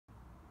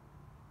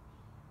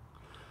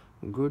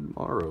Good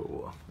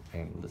morrow,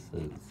 and this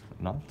is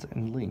Knots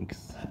and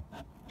Links,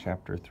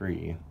 Chapter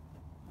 3,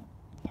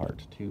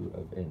 Part 2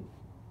 of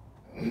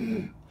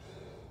N.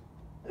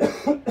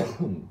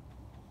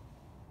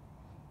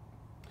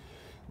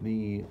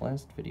 The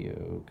last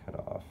video cut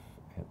off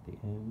at the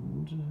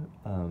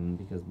end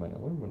because my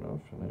alarm went off,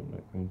 and I'm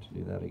not going to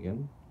do that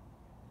again.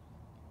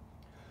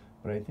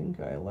 But I think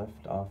I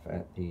left off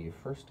at the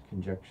first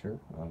conjecture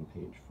on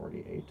page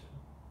 48.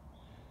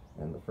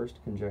 And the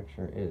first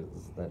conjecture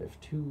is that if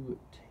two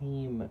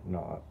tame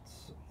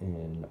knots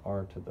in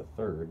R to the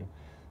third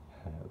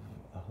have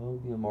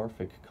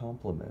homeomorphic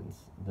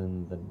complements,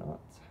 then the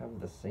knots have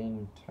the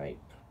same type.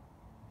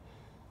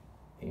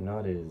 A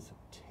knot is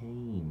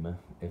tame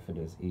if it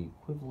is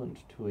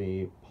equivalent to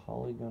a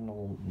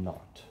polygonal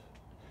knot.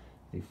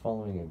 The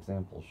following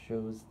example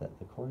shows that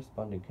the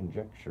corresponding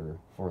conjecture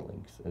for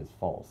links is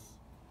false.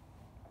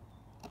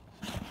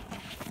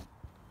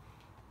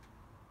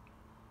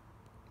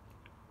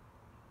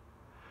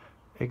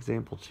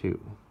 Example 2.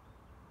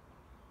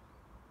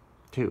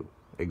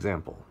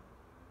 Example.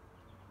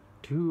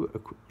 Two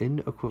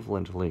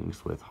inequivalent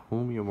links with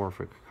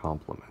homeomorphic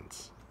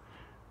complements,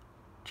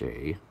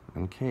 J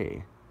and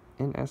K,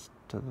 in S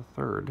to the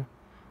third,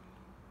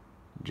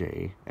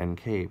 J and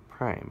K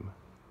prime.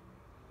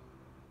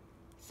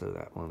 So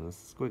that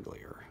one's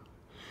squigglier.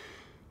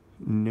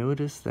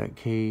 Notice that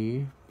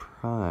K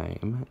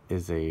prime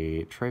is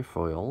a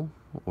trifoil,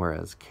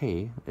 whereas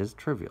K is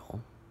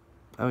trivial.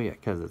 Oh yeah,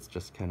 because it's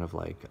just kind of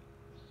like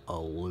a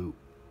loop.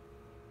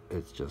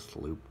 It's just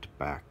looped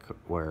back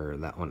where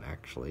that one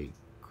actually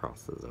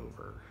crosses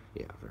over.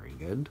 Yeah, very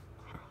good.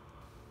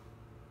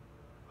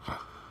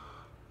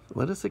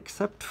 Let us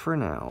accept for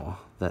now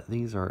that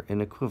these are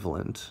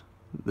inequivalent.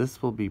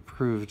 This will be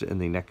proved in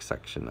the next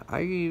section.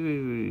 I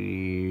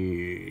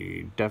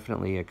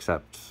definitely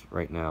accept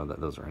right now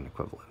that those are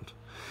inequivalent.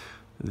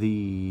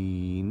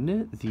 The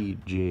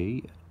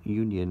J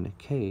union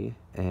K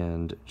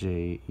and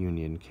J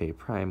union K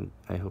prime,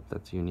 I hope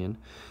that's union.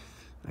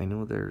 I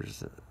know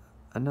there's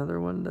another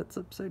one that's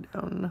upside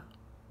down.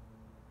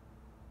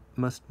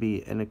 Must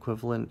be an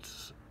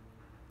equivalent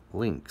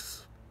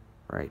links,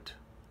 right?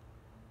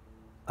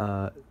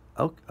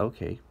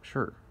 Okay,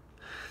 sure.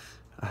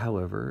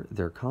 However,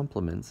 their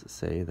complements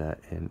say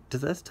that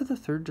does S to the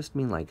third just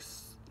mean like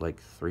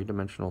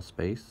three-dimensional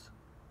space?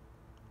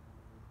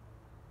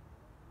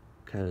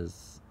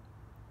 Because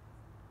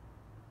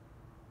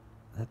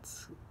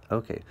that's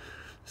okay.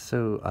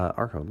 So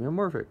are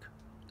homeomorphic.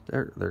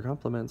 Their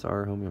complements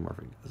are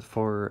homeomorphic.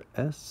 For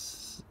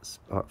S,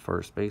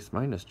 for space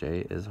minus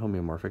J is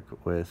homeomorphic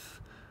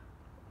with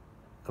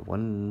the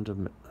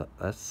one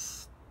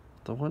S,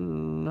 the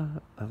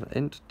one of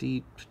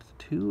entity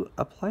 2.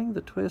 Applying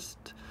the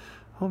twist,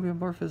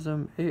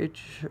 homeomorphism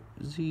H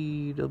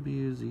Z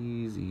W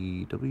Z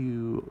Z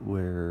W,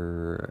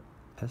 where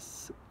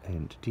S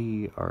and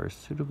D are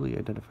suitably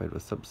identified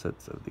with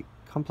subsets of the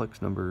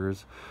complex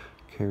numbers,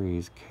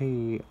 carries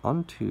K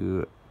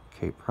onto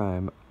K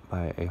prime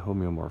by a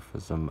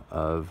homeomorphism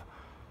of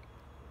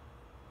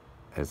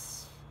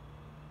S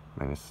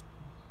minus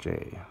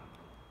J.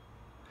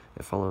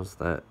 It follows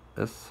that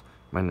S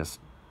minus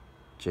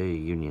J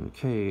union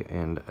K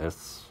and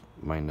S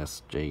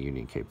minus J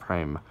union K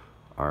prime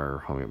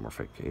are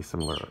homeomorphic. A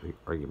similar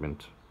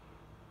argument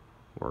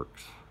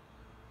works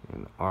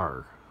in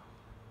R.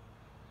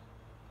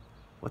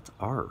 What's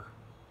R?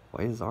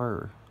 Why is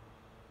R?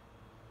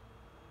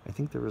 I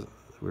think we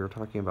were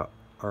talking about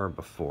R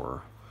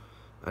before.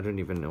 I don't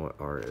even know what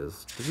R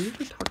is. Did we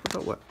ever talk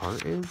about what R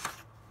is?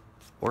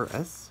 Or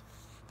S?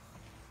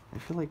 I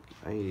feel like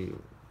I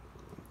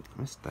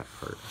missed that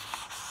part.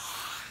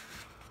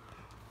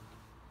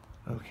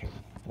 Okay,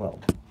 well,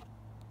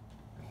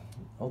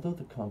 although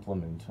the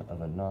complement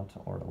of a knot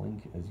or a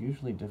link is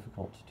usually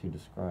difficult to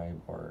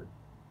describe or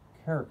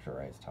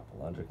characterize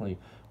topologically,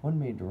 one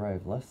may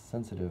derive less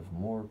sensitive,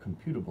 more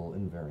computable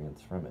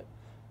invariants from it.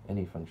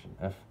 Any function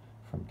f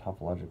from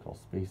topological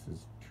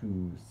spaces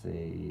to,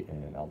 say,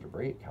 an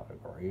algebraic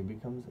category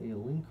becomes a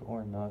link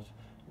or knot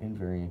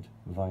invariant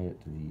via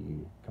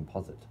the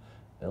composite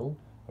L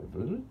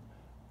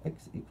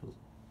x equals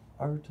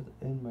r to the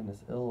n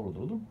minus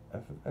L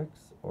f of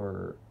x,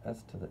 or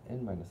s to the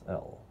n minus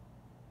L.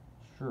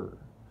 Sure.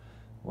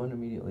 One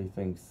immediately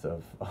thinks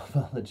of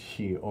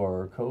homology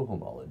or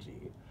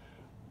cohomology.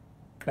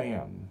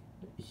 Bam!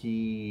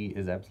 He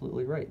is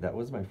absolutely right. That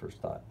was my first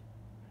thought.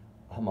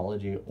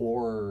 Homology,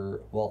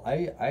 or, well,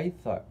 I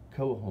thought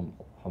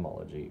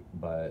cohomology,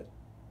 but,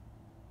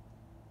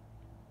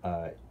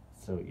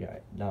 so yeah,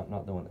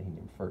 not the one that he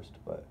named first,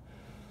 but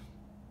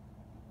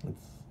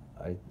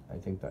I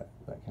think that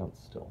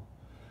counts still.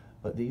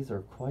 But these are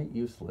quite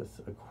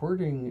useless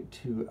according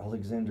to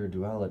Alexander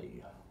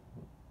duality.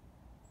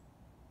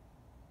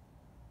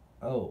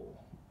 Oh,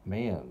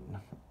 man.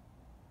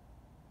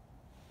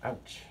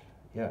 Ouch.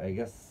 Yeah, I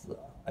guess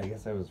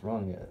I was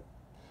wrong.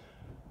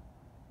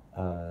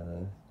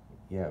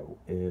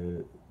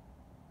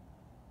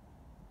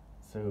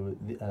 so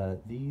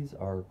these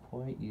are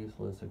quite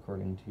useless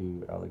according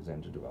to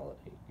Alexander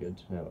duality. Good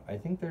to know. I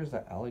think there's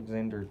an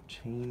Alexander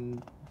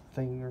chain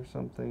thing or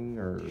something,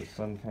 or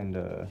some kind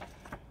of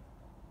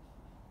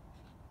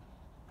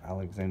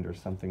Alexander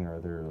something or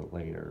other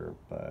later,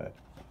 but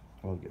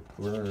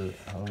we're,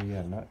 oh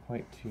yeah, not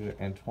quite to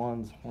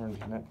Antoine's horned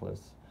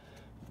necklace,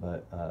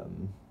 but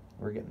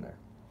we're getting there.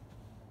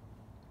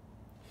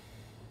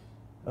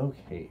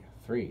 Okay,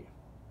 3.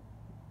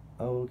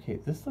 Okay,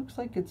 this looks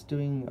like it's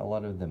doing a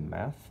lot of the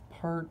math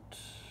part.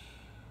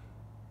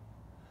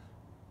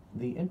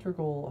 The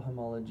integral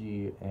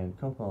homology and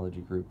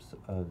cohomology groups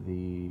of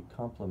the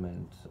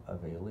complement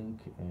of a link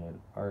and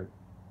R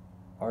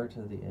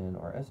to the n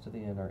or S to the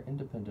n are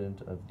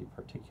independent of the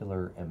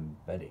particular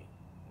embedding.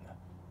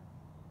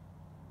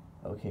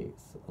 Okay,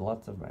 so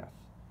lots of math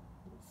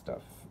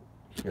stuff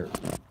here.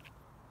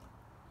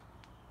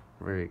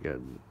 Very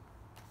good.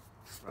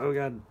 Oh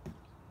god.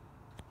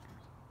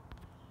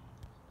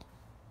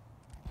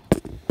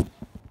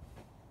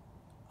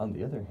 On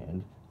the other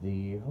hand,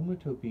 the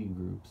homotopy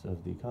groups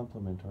of the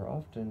complement are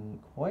often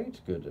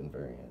quite good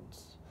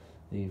invariants.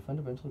 The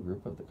fundamental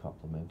group of the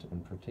complement,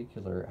 in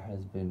particular,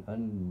 has been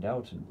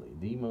undoubtedly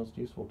the most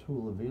useful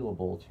tool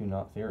available to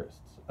knot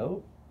theorists.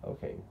 Oh,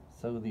 okay.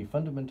 So the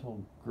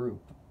fundamental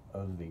group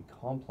of the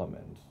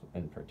complement,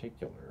 in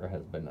particular,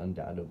 has been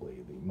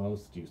undoubtedly the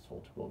most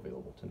useful tool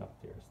available to knot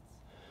theorists.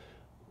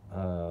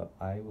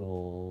 I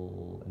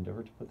will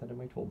endeavor to put that in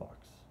my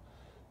toolbox.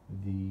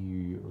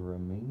 The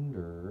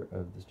remainder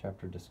of this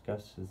chapter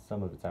discusses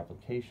some of its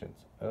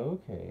applications.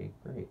 Okay,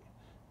 great.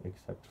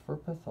 Except for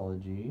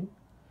pathology,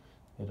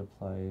 it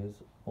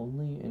applies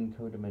only in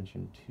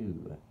codimension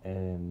 2.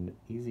 An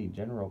easy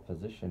general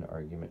position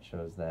argument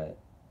shows that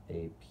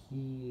a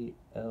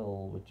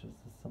PL, which is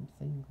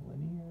something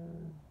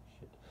linear,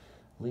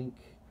 link,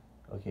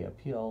 okay, a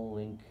PL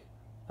link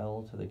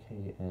L to the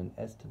K and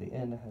S to the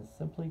N has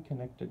simply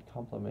connected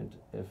complement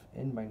if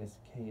N minus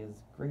K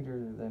is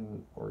greater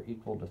than or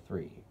equal to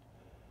 3.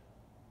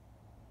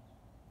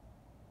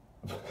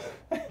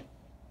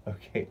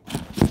 Okay.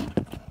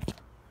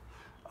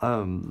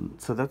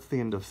 So that's the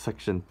end of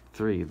section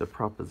 3, the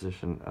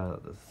proposition.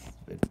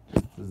 This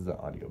is the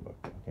audiobook.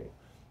 Okay.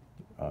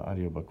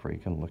 Audiobook where you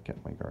can look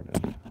at my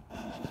garden.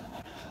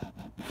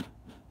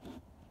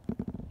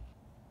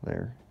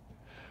 There.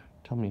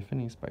 Tell me if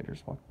any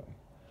spiders walk by.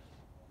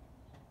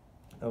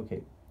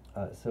 Okay,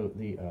 so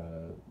the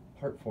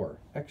part 4,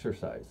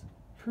 exercise.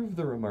 Prove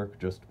the remark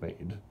just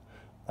made.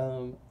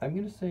 I'm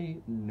going to say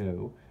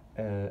no,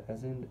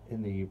 as in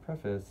the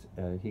preface,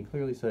 he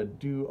clearly said,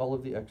 do all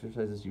of the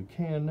exercises you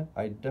can.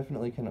 I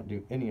definitely cannot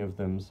do any of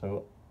them,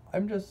 so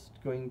I'm just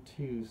going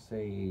to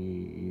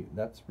say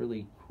that's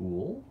really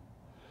cool.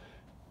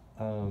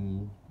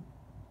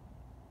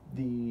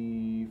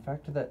 The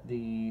fact that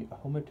the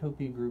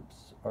homotopy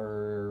groups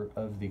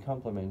of the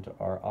complement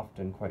are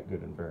often quite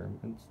good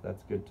invariants,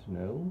 that's good to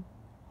know.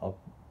 I'll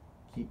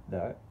keep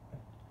that.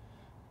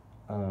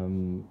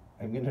 I'm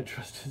going to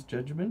trust his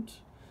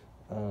judgment.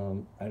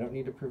 I don't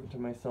need to prove it to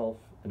myself,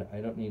 and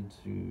I don't need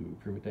to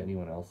prove it to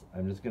anyone else.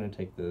 I'm just going to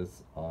take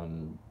this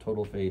on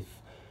total faith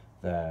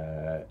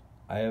that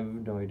I have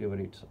no idea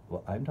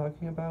what I'm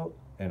talking about,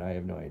 and I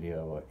have no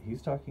idea what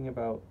he's talking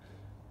about.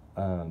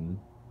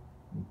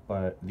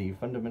 But the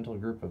fundamental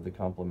group of the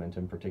complement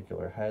in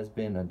particular has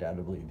been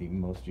undoubtedly the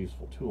most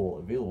useful tool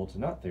available to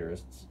knot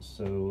theorists,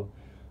 so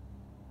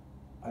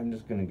I'm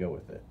just going to go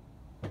with it.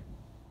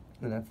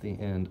 And that's the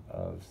end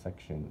of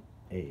section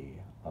A,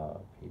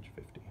 page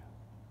 50.